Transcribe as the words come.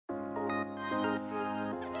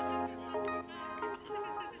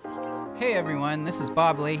Hey everyone, this is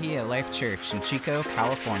Bob Leahy at Life Church in Chico,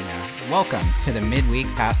 California. Welcome to the Midweek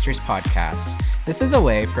Pastors Podcast. This is a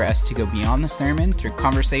way for us to go beyond the sermon through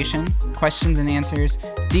conversation, questions and answers,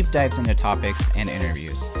 deep dives into topics, and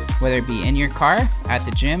interviews. Whether it be in your car, at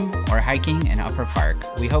the gym, or hiking in Upper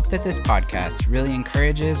Park, we hope that this podcast really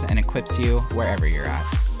encourages and equips you wherever you're at.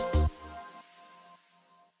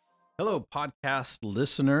 Hello, podcast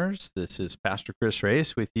listeners. This is Pastor Chris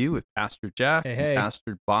Reyes with you, with Pastor Jeff and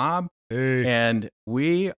Pastor Bob. Hey. And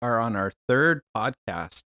we are on our third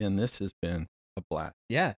podcast, and this has been a blast.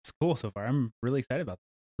 Yeah, it's cool so far. I'm really excited about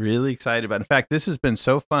this. Really excited about it. In fact, this has been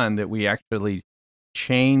so fun that we actually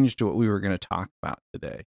changed what we were going to talk about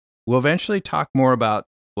today. We'll eventually talk more about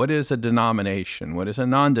what is a denomination, what is a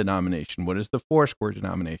non-denomination, what is the Foursquare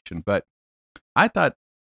denomination. But I thought,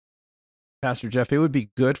 Pastor Jeff, it would be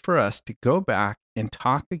good for us to go back and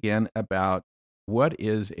talk again about what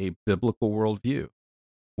is a biblical worldview,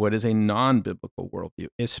 what is a non-biblical worldview,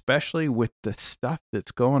 especially with the stuff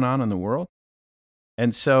that's going on in the world.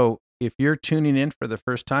 And so if you're tuning in for the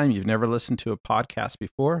first time, you've never listened to a podcast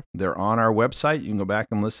before, they're on our website. You can go back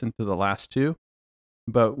and listen to the last two.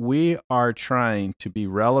 But we are trying to be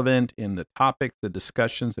relevant in the topics, the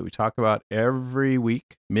discussions that we talk about every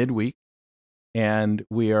week, midweek. And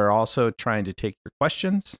we are also trying to take your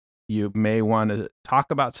questions. You may want to talk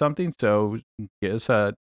about something, so give us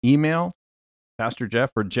an email, Pastor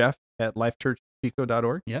Jeff or Jeff at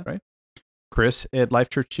lifechurchchico.org. Yeah. Right? Chris at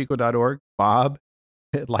lifechurchchico.org, Bob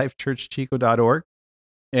at lifechurchchico.org.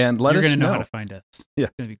 And let You're us gonna know. know how to find us. Yeah.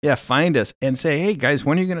 It's gonna be Yeah, find us and say, hey, guys,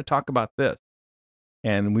 when are you going to talk about this?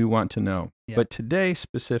 And we want to know. Yeah. But today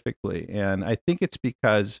specifically, and I think it's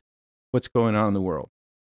because what's going on in the world.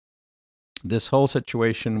 This whole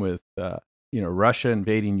situation with, Russia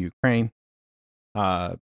invading Ukraine.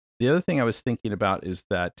 The other thing I was thinking about is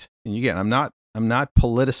that, and again, I'm not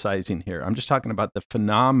politicizing here. I'm just talking about the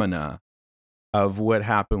phenomena of what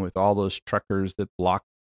happened with all those truckers that blocked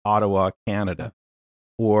Ottawa, Canada,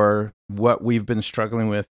 or what we've been struggling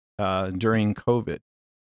with during COVID.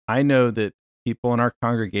 I know that people in our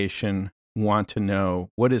congregation want to know,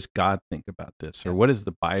 what does God think about this, or what does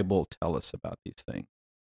the Bible tell us about these things?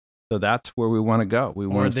 So that's where we want to go.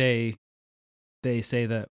 They say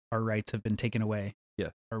that our rights have been taken away.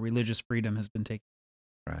 Yeah. Our religious freedom has been taken.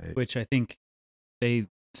 Right. Which I think they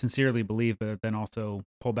sincerely believe, but then also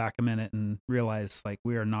pull back a minute and realize like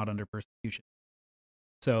we are not under persecution.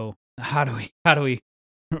 So how do we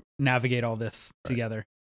navigate all this together?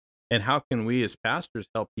 And how can we as pastors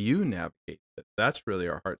help you navigate it? That's really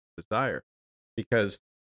our heart's desire. Because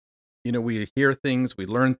we hear things, we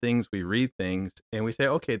learn things, we read things, and we say,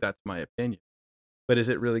 okay, that's my opinion. But is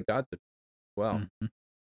it really God's opinion? Well, Mm-hmm.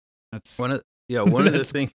 That's one of the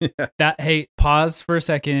things. Hey, pause for a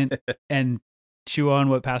second and chew on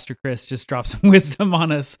what Pastor Chris just dropped some wisdom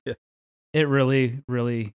on us. Yeah. It really,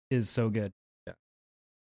 really is so good.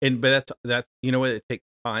 Yeah. But that's what, it takes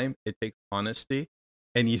time, it takes honesty.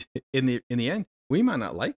 And in the end, we might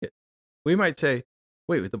not like it. We might say,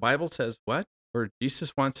 wait, the Bible says what? Or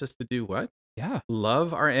Jesus wants us to do what? Yeah.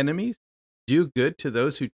 Love our enemies, do good to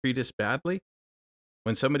those who treat us badly.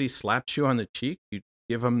 When somebody slaps you on the cheek, you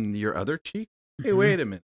give them your other cheek. Hey, wait a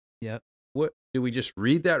minute. Yeah. What, do we just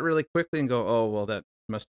read that really quickly and go, oh, well, that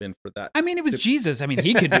must have been for that? I mean, it was Jesus. I mean,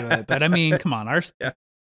 he could do it, but I mean, come on.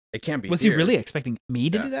 It can't be. Was he really expecting me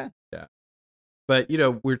to do that? Yeah. But,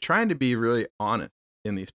 we're trying to be really honest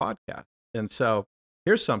in these podcasts. And so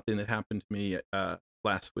here's something that happened to me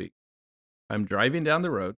last week. I'm driving down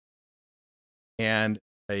the road, and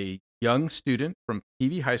a young student from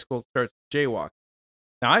PV High School starts jaywalking.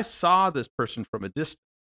 Now, I saw this person from a distance,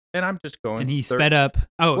 and I'm just going. And he sped up.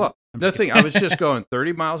 Oh, well, the thing, I was just going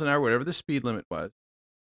 30 miles an hour, whatever the speed limit was.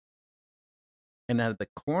 And at the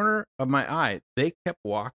corner of my eye, they kept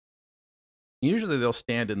walking. Usually they'll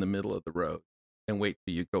stand in the middle of the road and wait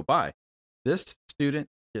till you go by. This student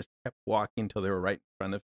just kept walking until they were right in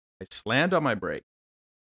front of me. I slammed on my brake.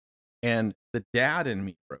 And the dad in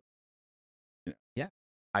me broke. Yeah.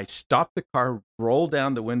 I stopped the car, rolled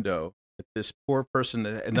down the window at this poor person,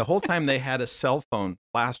 and the whole time they had a cell phone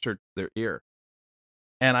plastered to their ear.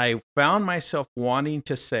 And I found myself wanting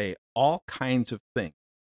to say all kinds of things.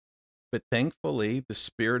 But thankfully, the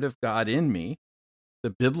Spirit of God in me, the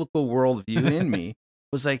biblical worldview in me,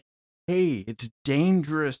 was like, hey, it's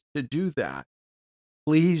dangerous to do that.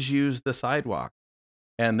 Please use the sidewalk.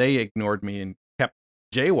 And they ignored me and kept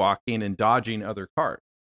jaywalking and dodging other cars.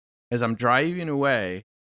 As I'm driving away,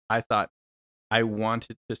 I thought I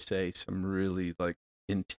wanted to say some really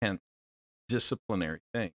intense disciplinary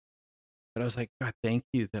things. But I was like, God, thank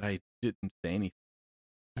you that I didn't say anything.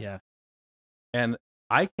 Yeah. And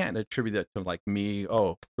I can't attribute that to like me.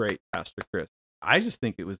 Oh, great, Pastor Chris. I just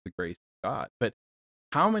think it was the grace of God. But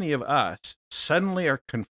how many of us suddenly are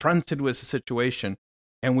confronted with a situation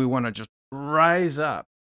and we want to just rise up?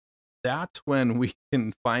 That's when we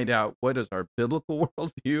can find out what is our biblical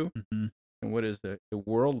worldview and what is the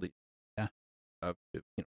worldly. Yeah. Of,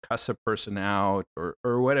 cuss a person out or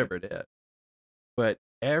whatever it is. But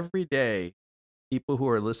every day, people who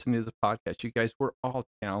are listening to the podcast, you guys, we're all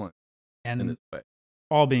challenged in this way.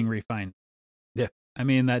 All being refined. Yeah. I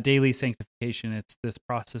mean, that daily sanctification, it's this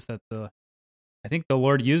process that I think the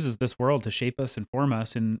Lord uses this world to shape us and form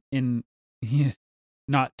us in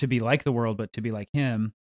not to be like the world, but to be like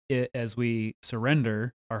Him, as we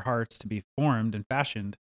surrender our hearts to be formed and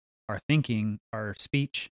fashioned, our thinking, our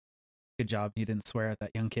speech. Good job. You didn't swear at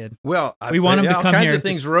that young kid. Well, we want him to come all kinds here. Of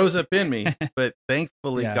things rose up in me, but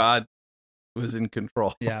thankfully God was in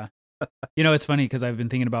control. Yeah. It's funny because I've been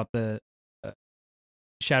thinking about the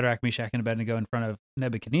Shadrach, Meshach, and Abednego in front of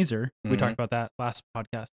Nebuchadnezzar. We talked about that last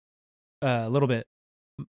podcast a little bit.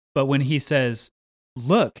 But when he says,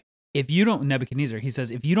 look, if you don't, Nebuchadnezzar, he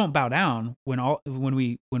says, if you don't bow down when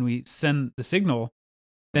we send the signal,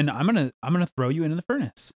 then I'm gonna throw you into the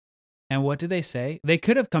furnace. And what did they say? They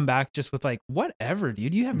could have come back just with like, whatever,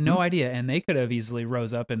 dude, you have no idea. And they could have easily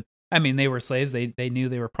rose up. And I mean, they were slaves. They knew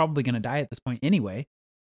they were probably going to die at this point anyway.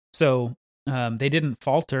 So they didn't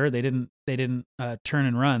falter. They didn't turn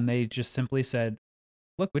and run. They just simply said,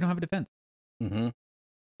 look, we don't have a defense. Mm-hmm.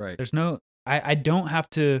 Right. There's I don't have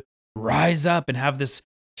to rise up and have this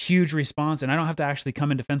huge response. And I don't have to actually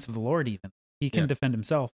come in defense of the Lord even. He can defend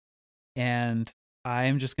himself. And I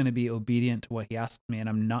am just going to be obedient to what he asks me. And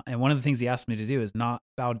I'm not, and one of the things he asked me to do is not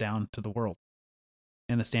bow down to the world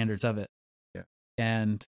and the standards of it. Yeah.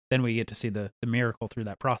 And then we get to see the miracle through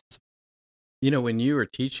that process. When you were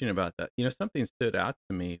teaching about that, something stood out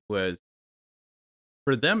to me was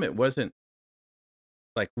for them, it wasn't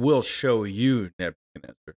like, we'll show you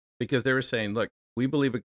Nebuchadnezzar, because they were saying, look, we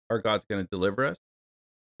believe our God's going to deliver us,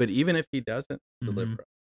 but even if he doesn't deliver us,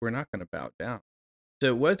 we're not going to bow down. So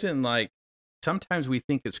it wasn't like, sometimes we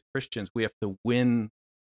think as Christians, we have to win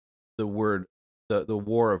the word, the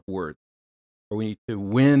war of words, or we need to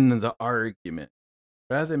win the argument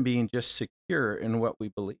rather than being just secure in what we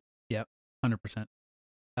believe. Yep.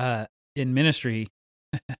 100%. In ministry,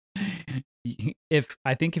 if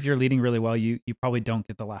you're leading really well, you probably don't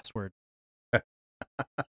get the last word.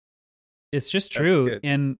 It's just true.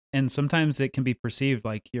 And sometimes it can be perceived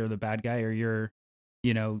like you're the bad guy, or you're,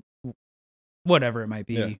 whatever it might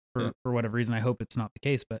be for whatever reason. I hope it's not the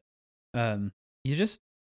case, but you just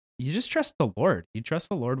trust the Lord. You trust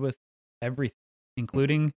the Lord with everything,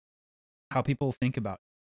 including how people think about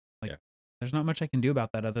you. Like, there's not much I can do about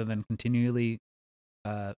that other than continually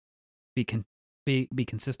be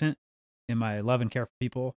consistent in my love and care for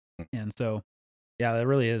people. And so, that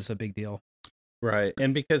really is a big deal. Right.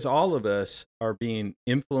 And because all of us are being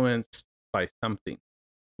influenced by something.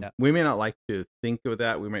 We may not like to think of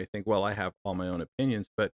that. We might think, well, I have all my own opinions,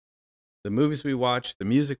 but the movies we watch, the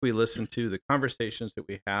music we listen to, the conversations that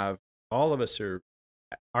we have, all of us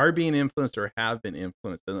are being influenced or have been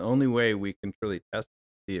influenced. And the only way we can truly test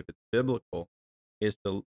to see if it's biblical is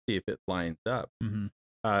to see if it lines up.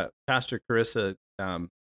 Pastor Carissa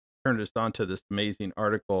turned us on to this amazing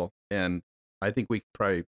article, and I think we could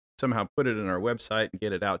probably somehow put it in our website and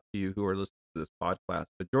get it out to you who are listening to this podcast.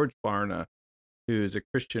 But George Barna, who's a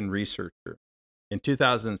Christian researcher, in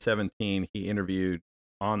 2017, he interviewed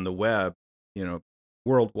on the web,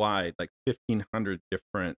 worldwide, like 1,500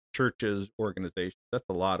 different churches, organizations. That's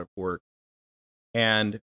a lot of work.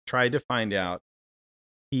 And tried to find out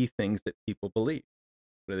key things that people believe.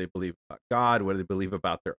 What do they believe about God? What do they believe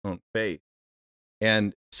about their own faith?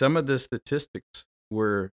 And some of the statistics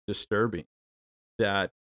were disturbing,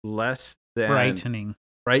 that less than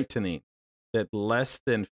frightening, that less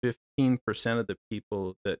than 15% of the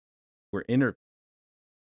people that were interviewed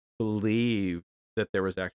believe that there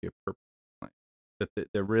was actually a purpose in life, that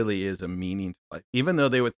there really is a meaning to life. Even though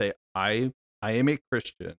they would say, I am a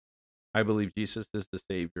Christian, I believe Jesus is the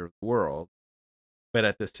Savior of the world, but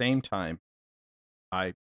at the same time,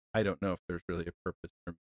 I don't know if there's really a purpose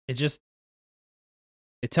for me.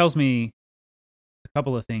 It tells me a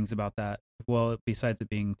couple of things about that. Well, besides it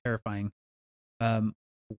being terrifying, how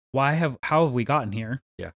have we gotten here?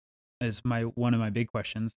 Yeah, is one of my big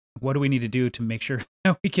questions. What do we need to do to make sure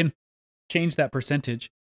that we can change that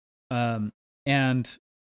percentage? And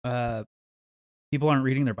people aren't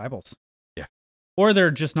reading their Bibles. Yeah, or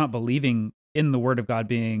they're just not believing in the Word of God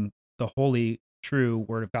being the holy, true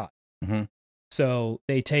Word of God. Mm-hmm. So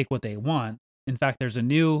they take what they want In fact, there's a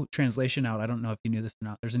new translation out. I don't know if you knew this or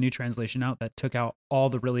not. There's a new translation out that took out all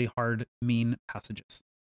the really hard, mean passages.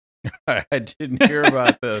 I didn't hear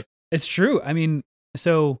about this. It's true. I mean,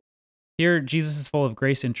 so here Jesus is full of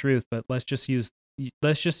grace and truth, but let's just use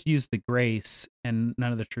the grace and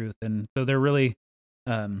none of the truth. And so they're really,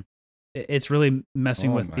 it's really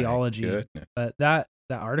messing with my theology. goodness. But that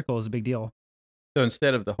article is a big deal. So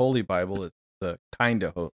instead of the Holy Bible, it's the kind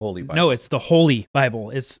of Holy Bible. No, it's the Holy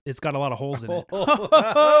Bible. It's got a lot of holes in it.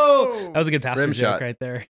 Oh, that was a good pastor rim joke shot right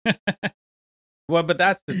there. Well, but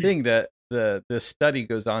that's the thing that the study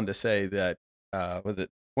goes on to say that was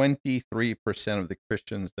it 23% of the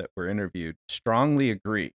Christians that were interviewed strongly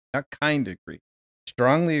agree, not kind of agree,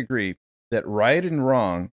 strongly agree that right and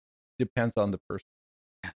wrong depends on the person,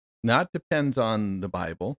 not depends on the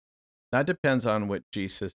Bible, not depends on what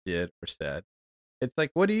Jesus did or said. It's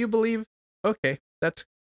like, what do you believe? Okay, that's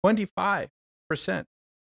 25%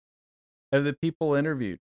 of the people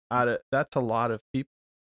interviewed. That's a lot of people.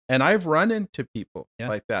 And I've run into people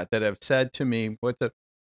like that have said to me,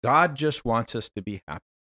 God just wants us to be happy.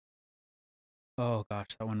 Oh gosh,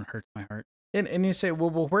 that one hurts my heart. And you say, well,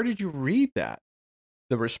 where did you read that?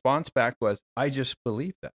 The response back was, I just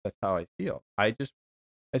believe that. That's how I feel. I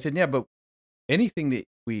said, yeah, but anything that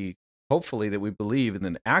we believe and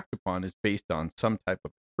then act upon is based on some type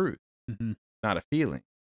of truth, not a feeling.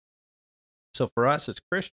 So for us as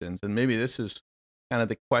Christians, and maybe this is kind of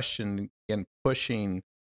the question in pushing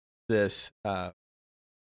this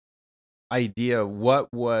idea,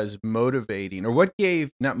 what was motivating, or what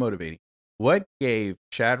gave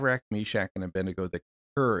Shadrach, Meshach, and Abednego the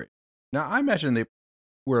courage? Now, I imagine they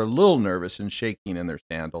were a little nervous and shaking in their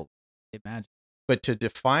sandals. Imagine. But to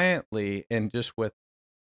defiantly and just with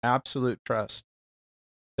absolute trust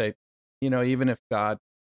say, even if God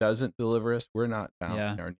doesn't deliver us, we're not bound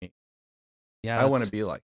in our need. Yeah, I want to be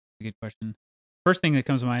like. A good question. First thing that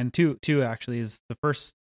comes to mind, two actually, is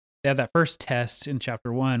they had that first test in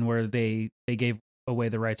chapter 1 where they gave away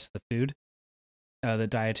the rights to the food, the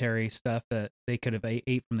dietary stuff that they could have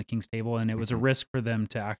ate from the king's table, and it was a risk for them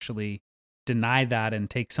to actually deny that and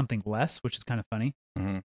take something less, which is kind of funny.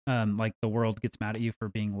 Like the world gets mad at you for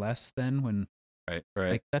being less than when, right.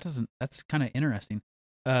 Like that's kind of interesting.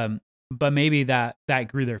 But maybe that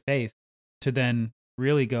grew their faith to then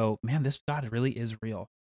really go, man, this God really is real.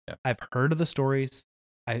 Yeah. I've heard of the stories.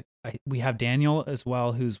 We have Daniel as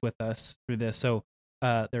well, who's with us through this. So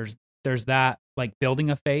there's that like building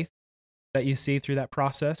of faith that you see through that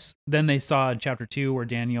process. Then they saw in chapter 2 where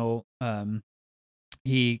Daniel,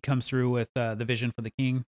 he comes through with the vision for the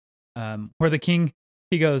king, where the king,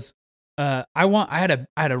 he goes, I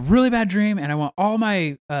had a really bad dream, and I want all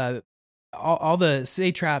my all the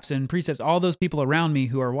satraps and precepts, all those people around me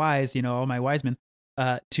who are wise, all my wise men,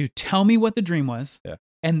 to tell me what the dream was,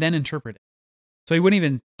 and then interpret it. So he wouldn't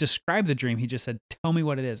even describe the dream. He just said, tell me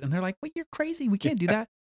what it is. And they're like, well, you're crazy. We can't do that.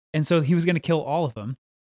 And so he was going to kill all of them.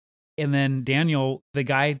 And then Daniel, the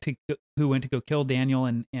guy who went to go kill Daniel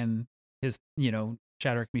and his,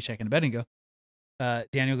 Shadrach, Meshach, and Abednego,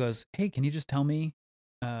 Daniel goes, hey, can you just tell me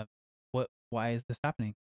why is this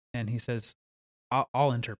happening? And he says,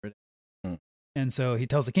 I'll interpret it. And so he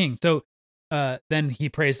tells the king. So then he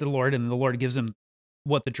prays to the Lord, and the Lord gives him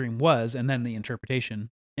what the dream was, and then the interpretation.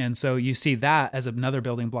 And so you see that as another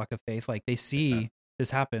building block of faith. Like they see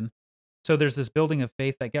this happen. So there's this building of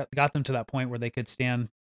faith that got them to that point where they could stand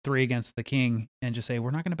 3 against the king and just say,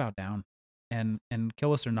 we're not going to bow down and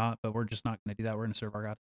kill us or not, but we're just not going to do that. We're going to serve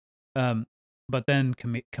our God. But then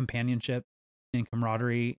companionship and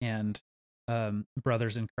camaraderie and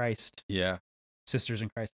brothers in Christ, sisters in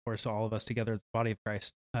Christ, of course, all of us together as the body of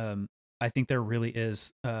Christ. I think there really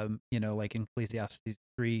is, like in Ecclesiastes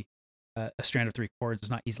 3, a strand of 3 cords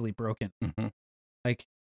is not easily broken. Like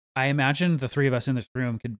I imagine the 3 of us in this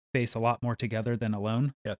room could face a lot more together than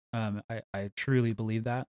alone. I truly believe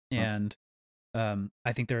that. And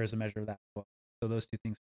I think there is a measure of that as well. So those 2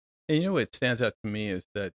 things. And what stands out to me is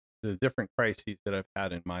that the different crises that I've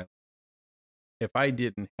had in my life, if I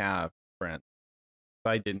didn't have friends, if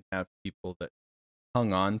I didn't have people that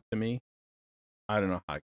hung on to me, I don't know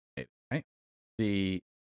how I could have made it. Right?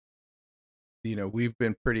 We've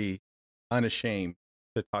been pretty unashamed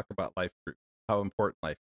to talk about life group, how important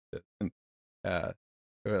life is. And I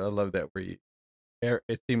love that it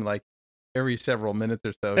seemed like every several minutes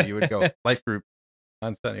or so you would go life group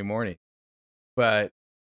on Sunday morning. But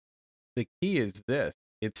the key is this.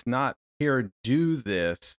 It's not here, do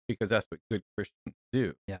this, because that's what good Christians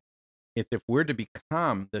do. Yeah. It's if we're to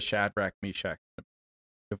become the Shadrach, Meshach,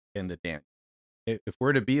 and the Daniel, if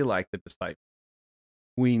we're to be like the disciples,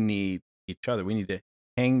 we need each other. We need to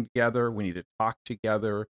hang together. We need to talk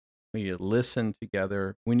together. We need to listen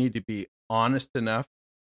together. We need to be honest enough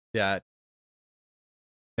that,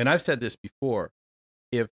 and I've said this before,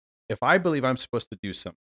 if I believe I'm supposed to do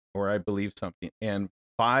something, or I believe something, and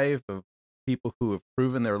 5 of people who have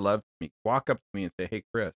proven their love to me walk up to me and say, "Hey,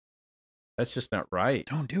 Chris, that's just not right.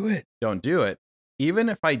 Don't do it. Don't do it." Even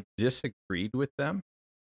if I disagreed with them,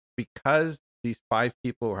 because these 5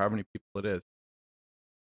 people, or how many people it is,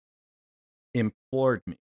 implored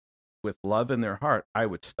me with love in their heart, I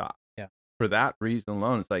would stop. Yeah. For that reason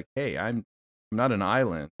alone, it's like, hey, I'm not an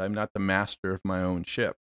island. I'm not the master of my own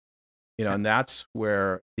ship. And that's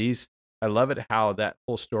where I love it how that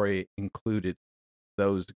whole story included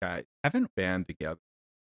those guys band together.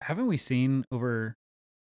 Haven't we seen over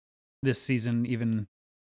this season, even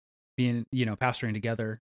being, pastoring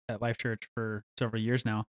together at Life Church for several years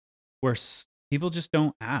now, where people just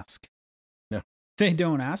don't ask. No. They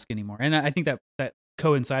don't ask anymore. And I think that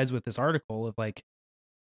coincides with this article of like,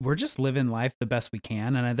 we're just living life the best we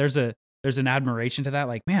can. And there's an admiration to that.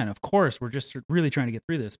 Like, man, of course, we're just really trying to get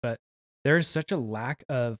through this. But there's such a lack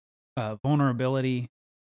of vulnerability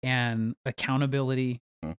and accountability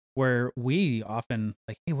where we often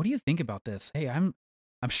like, hey, what do you think about this? Hey, I'm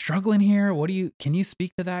struggling here. Can you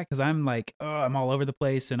speak to that? Cause I'm like, oh, I'm all over the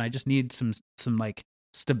place and I just need some like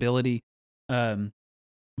stability. But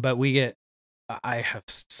I have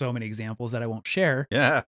so many examples that I won't share.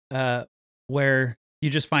 Yeah. Where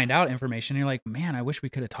you just find out information and you're like, man, I wish we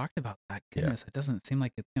could have talked about that. Goodness, It doesn't seem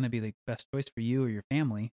like it's going to be the best choice for you or your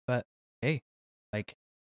family, but hey, like,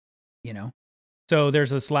 so there's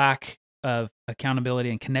this lack of accountability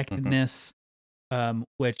and connectedness,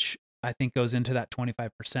 which I think goes into that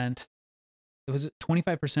 25%. It was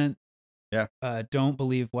 25%. Yeah. Don't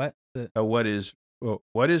believe what what is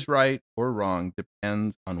right or wrong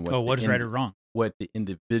depends on what is right or wrong. What the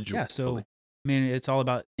individual. Yeah. So, believes. I mean, it's all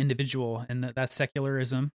about individual, and that's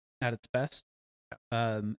secularism at its best.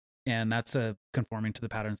 Yeah. And that's conforming to the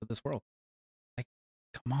patterns of this world. Like,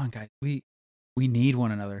 come on, guys, we need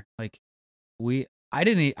one another. Like, I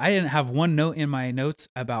didn't have one note in my notes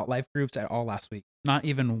about life groups at all last week. Not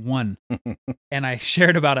even one. And I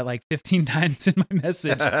shared about it like 15 times in my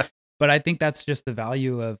message. But I think that's just the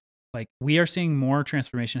value of, like, we are seeing more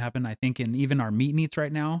transformation happen, I think, in even our meet and eats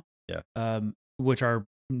right now. Yeah. Which are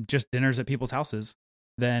just dinners at people's houses,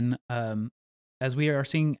 than as we are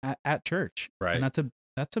seeing at church. Right. And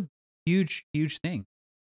that's a huge, huge thing.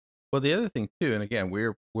 Well, the other thing too, and again,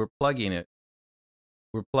 we're plugging it.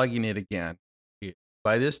 We're plugging it again.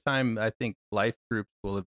 By this time, I think life groups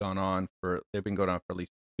will have they've been going on for at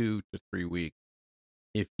least 2 to 3 weeks.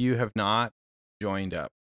 If you have not joined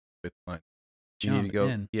up with one, you need to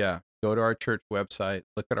go. Yeah, go to our church website,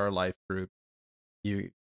 look at our life group. We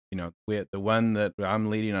the one that I'm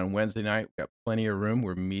leading on Wednesday night. We've got plenty of room.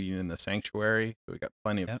 We're meeting in the sanctuary, so we got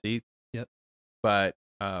plenty of seats. Yep. But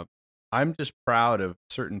I'm just proud of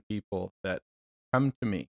certain people that come to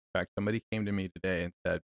me. In fact, somebody came to me today and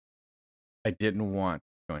said, I didn't want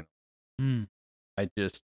to join. I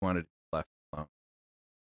just wanted to be left alone.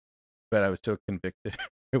 But I was so convicted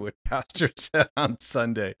by what Pastor said on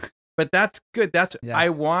Sunday. But that's good.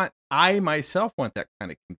 I myself want that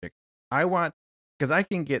kind of conviction. Because I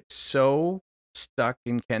can get so stuck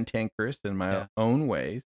and cantankerous in my own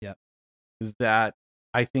ways that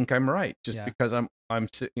I think I'm right. Just because I'll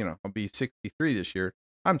be 63 this year.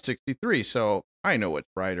 I'm 63, so I know what's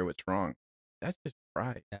right or what's wrong. That's just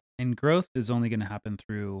pride. Yeah. And growth is only going to happen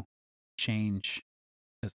through change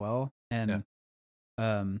as well. And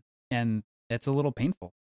and it's a little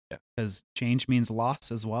painful. Yeah. Because change means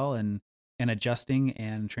loss as well, and adjusting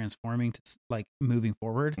and transforming to like moving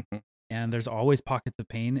forward. Mm-hmm. And there's always pockets of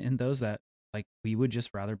pain in those that like we would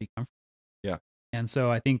just rather be comfortable. Yeah. And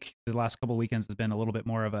so I think the last couple of weekends has been a little bit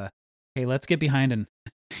more of a, hey, let's get behind and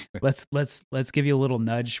let's give you a little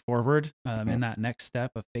nudge forward in that next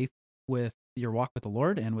step of faith with your walk with the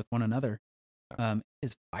Lord and with one another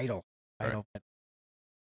is vital. Right.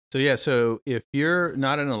 So if you're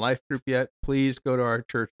not in a life group yet, please go to our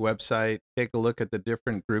church website, take a look at the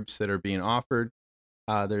different groups that are being offered.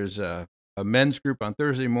 There's a men's group on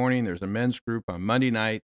Thursday morning. There's a men's group on Monday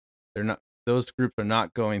night. Those groups are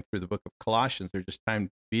not going through the book of Colossians. They're just time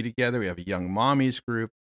to be together. We have a young mommies group.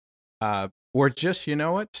 Or just,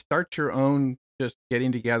 start your own, just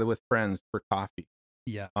getting together with friends for coffee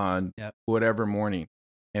on whatever morning,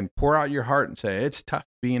 and pour out your heart and say, it's tough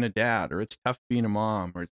being a dad, or it's tough being a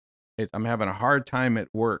mom, or I'm having a hard time at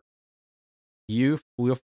work.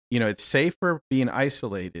 It's safer being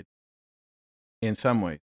isolated in some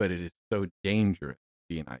ways, but it is so dangerous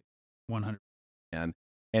being isolated. 100%.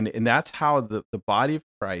 And that's how the body of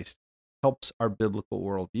Christ helps our biblical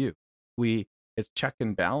worldview. It's check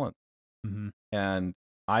and balance. Mm-hmm. And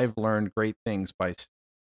I've learned great things by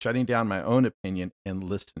shutting down my own opinion and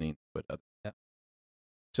listening to what others. Yep.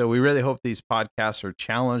 So we really hope these podcasts are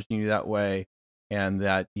challenging you that way, and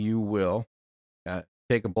that you will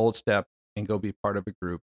take a bold step and go be part of a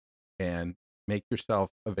group and make yourself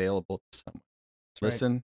available to someone. That's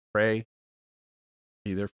Listen, pray,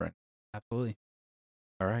 be their friend. Absolutely.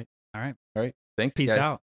 All right. All right. All right. Thanks, Peace guys.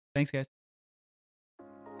 out. Thanks, guys.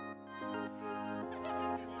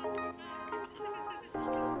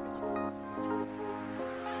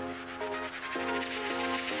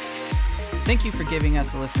 Thank you for giving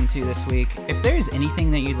us a listen to this week. If there is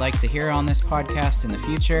anything that you'd like to hear on this podcast in the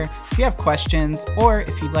future, if you have questions, or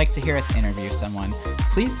if you'd like to hear us interview someone,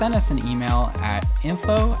 please send us an email at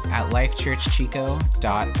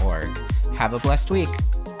info@lifechurchchico.org. Have a blessed week.